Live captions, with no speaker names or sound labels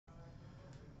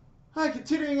Hi,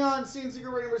 continuing on, Scene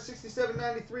Secret Rating number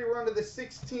 6793. We're on to the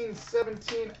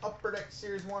 16-17 Upper Deck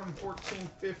Series 1 and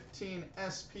 14-15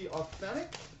 SP Authentic.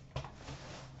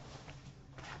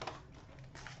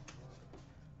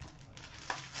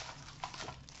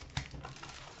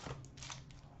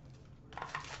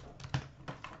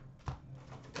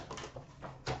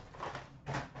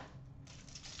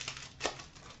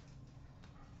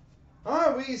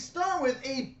 Alright, we start with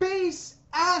a base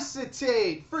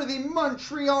acetate for the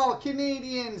Montreal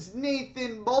Canadiens,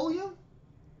 Nathan Beaulieu.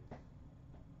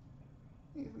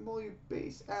 Nathan Beaulieu,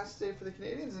 base acetate for the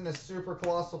Canadiens, and a super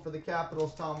colossal for the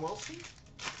Capitals, Tom Wilson.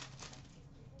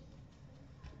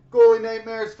 Goalie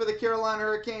nightmares for the Carolina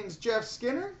Hurricanes, Jeff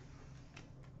Skinner.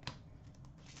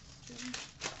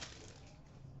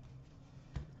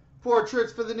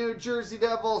 Portraits for the New Jersey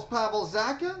Devils, Pavel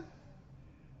Zacha.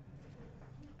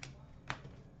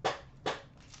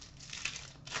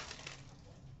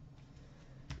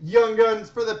 Young Guns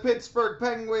for the Pittsburgh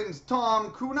Penguins,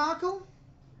 Tom Kuhnhackl.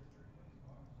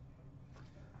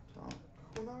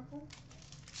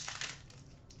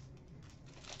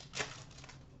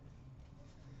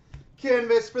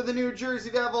 Canvas for the New Jersey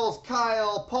Devils,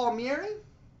 Kyle Palmieri.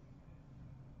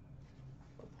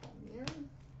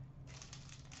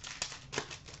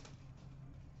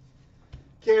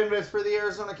 Canvas for the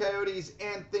Arizona Coyotes,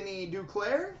 Anthony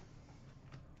Duclair.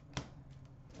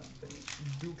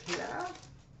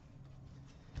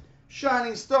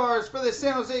 Shining Stars for the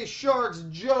San Jose Sharks,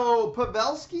 Joe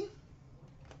Pavelski.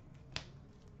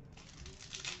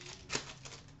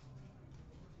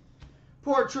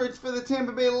 Portraits for the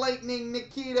Tampa Bay Lightning,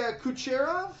 Nikita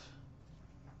Kucherov.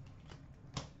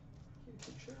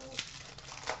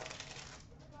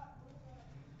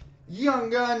 Young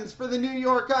Guns for the New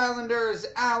York Islanders,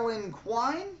 Alan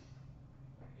Quine.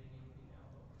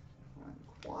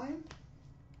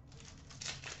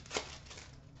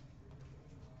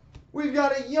 We've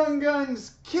got a Young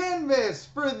Guns canvas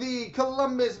for the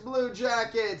Columbus Blue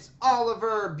Jackets,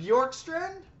 Oliver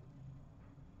Bjorkstrand.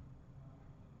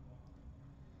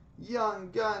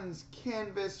 Young Guns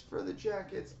canvas for the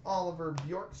Jackets, Oliver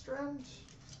Bjorkstrand.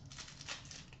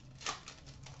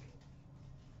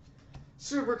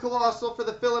 Super Colossal for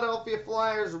the Philadelphia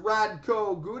Flyers,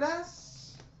 Radko Gudas.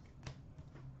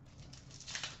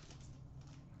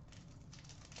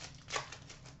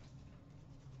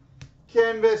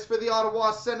 Canvas for the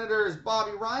Ottawa Senators,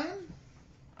 Bobby Ryan.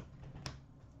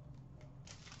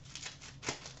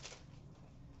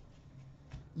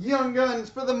 Young Guns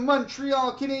for the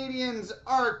Montreal Canadiens,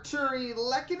 Arturi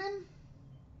Lehkonen.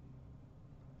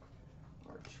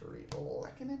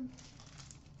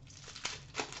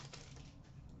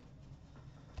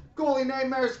 Goalie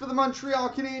nightmares for the Montreal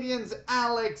Canadiens,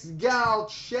 Alex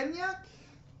Galchenyuk.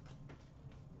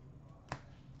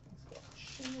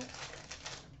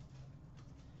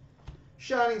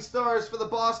 Shining Stars for the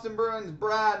Boston Bruins,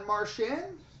 Brad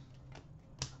Marchand.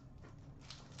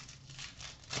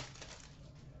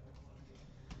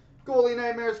 Goalie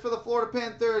nightmares for the Florida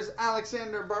Panthers,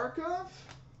 Alexander Barkov.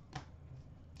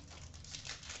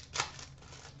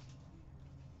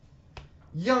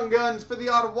 Young Guns for the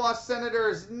Ottawa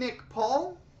Senators, Nick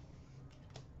Paul.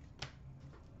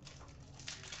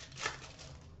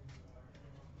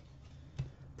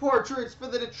 Portraits for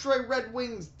the Detroit Red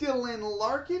Wings, Dylan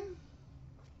Larkin.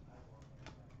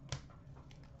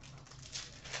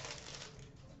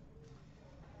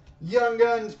 Young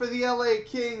Guns for the LA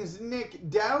Kings, Nick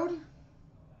Dowd.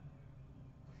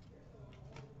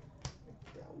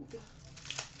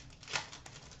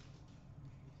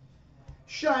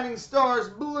 Shining Stars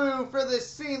Blue for the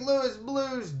St. Louis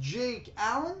Blues, Jake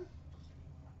Allen.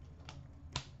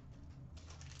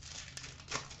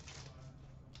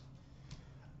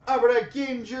 Upper Deck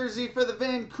game jersey for the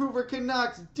Vancouver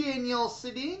Canucks, Daniel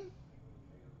Sedin.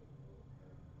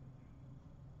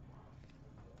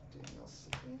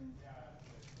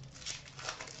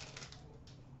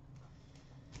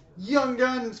 Young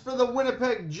Guns for the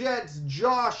Winnipeg Jets,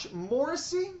 Josh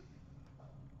Morrissey.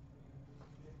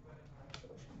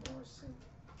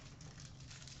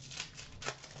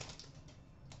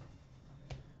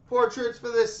 Portraits for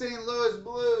the St. Louis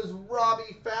Blues,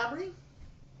 Robbie Fabry.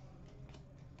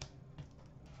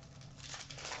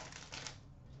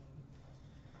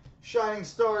 Shining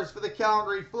Stars for the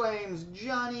Calgary Flames,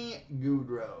 Johnny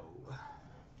Gaudreau.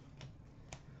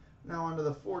 Now on to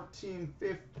the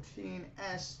 14-15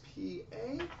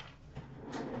 SPA.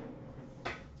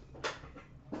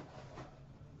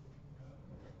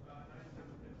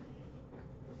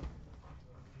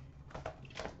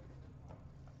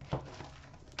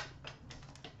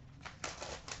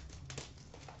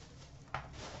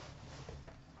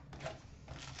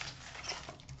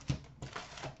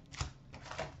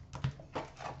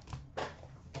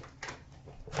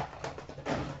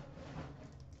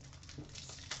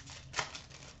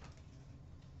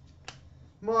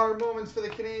 Modern moments for the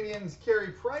Canadians,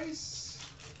 Carey Price.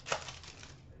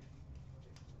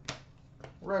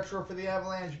 Retro for the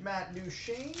Avalanche, Matt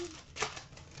Duchene.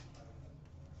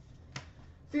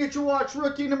 Future Watch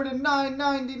rookie number to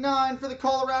 999 for the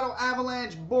Colorado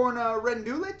Avalanche, Borna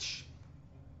Rendulic.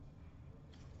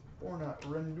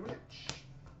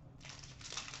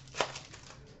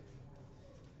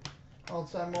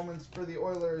 All-time moments for the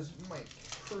Oilers, Mike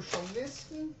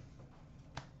Krushelnyski.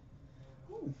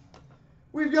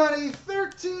 We've got a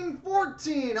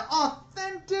 13-14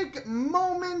 authentic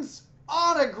moments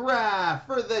autograph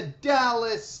for the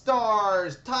Dallas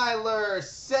Stars, Tyler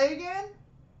Seguin.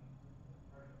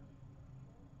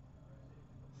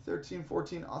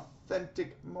 13-14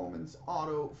 authentic moments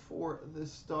auto for the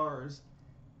Stars,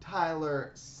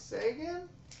 Tyler Seguin.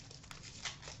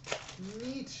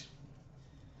 Neat.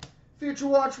 Future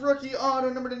Watch rookie auto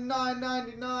number to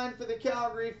 999 for the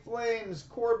Calgary Flames,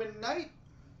 Corbin Knight.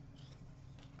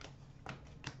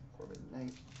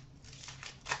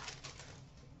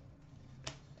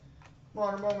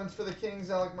 Modern moments for the Kings,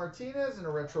 Alec Martinez, and a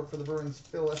retro for the Bruins,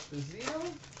 Phil Esposito.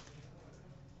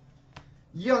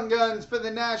 Young Guns for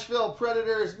the Nashville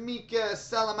Predators, Mika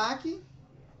Salamaki.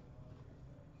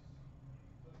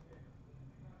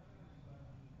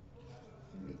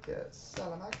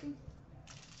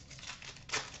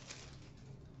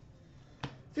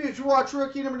 Future Watch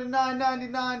rookie number to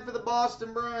 999 for the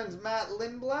Boston Bruins, Matt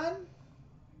Lindblad.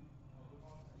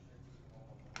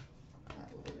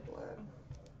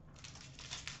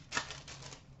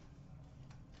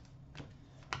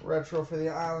 Retro for the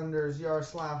Islanders,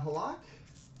 Yaroslav Halak.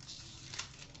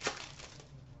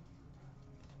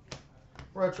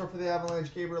 Retro for the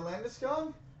Avalanche, Gabriel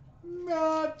Landeskog.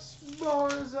 Matt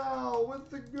Barzal with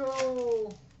the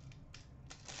goal.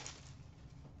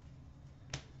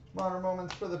 Modern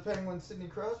moments for the Penguins, Sidney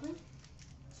Crosby.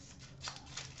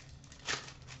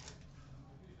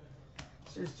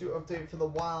 Series 2 update for the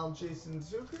Wild, Jason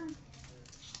Zucker.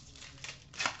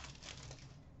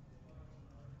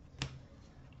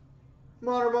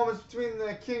 Modern moments between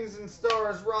the Kings and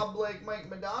Stars, Rob Blake, Mike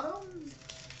Modano.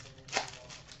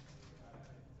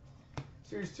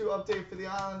 Series 2 update for the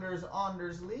Islanders,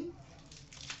 Anders Lee.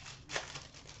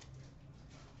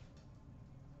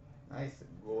 Nice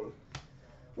goal.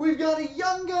 We've got a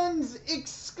Young Guns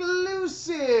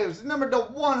exclusives, number to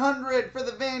 100 for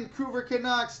the Vancouver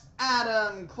Canucks,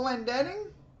 Adam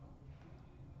Clendenning.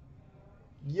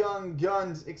 Young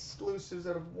Guns exclusives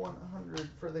out of 100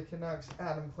 for the Canucks,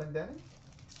 Adam Clendenning.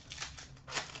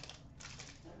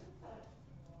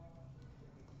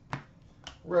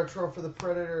 Retro for the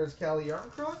Predators, Calle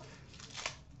Yarncroc.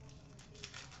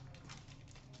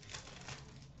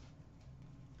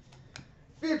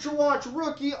 Future Watch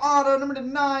rookie auto number to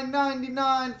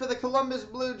 999 for the Columbus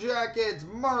Blue Jackets,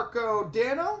 Marco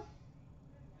Dano.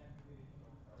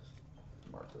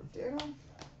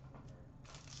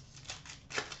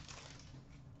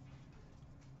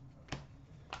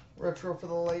 Retro for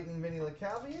the Lightning, Vinny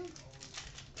LeCavalier.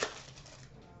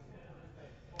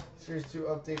 Series 2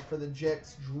 update for the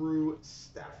Jets, Drew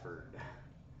Stafford.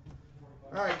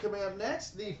 All right, coming up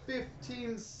next, the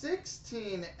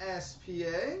 15-16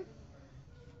 SPA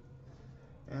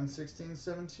and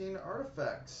 16-17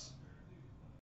 Artifacts.